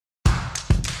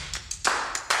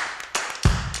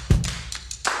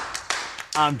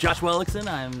I'm Josh Wellickson.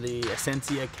 I'm the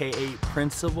Esencia K-8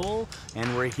 principal,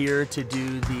 and we're here to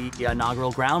do the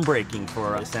inaugural groundbreaking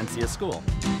for Esencia School.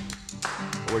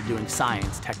 We're doing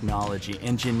science, technology,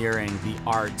 engineering, the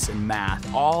arts, and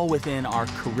math, all within our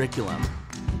curriculum.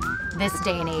 This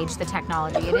day and age, the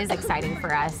technology, it is exciting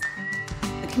for us.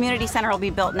 The community center will be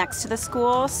built next to the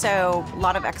school, so a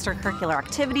lot of extracurricular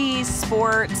activities,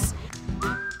 sports.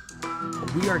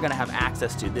 We are going to have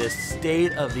access to this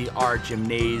state-of-the-art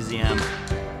gymnasium,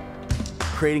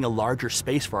 creating a larger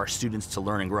space for our students to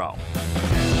learn and grow.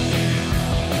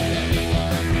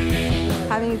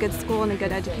 Having a good school and a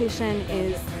good education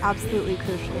is absolutely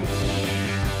crucial.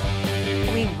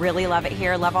 We really love it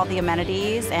here, love all the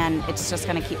amenities, and it's just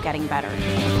going to keep getting better.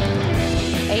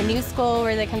 A new school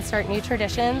where they can start new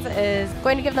traditions is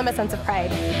going to give them a sense of pride.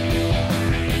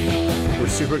 We're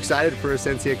super excited for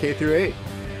Esencia K-8.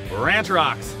 Ranch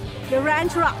rocks! The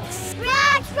ranch rocks!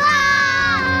 Ranch rocks!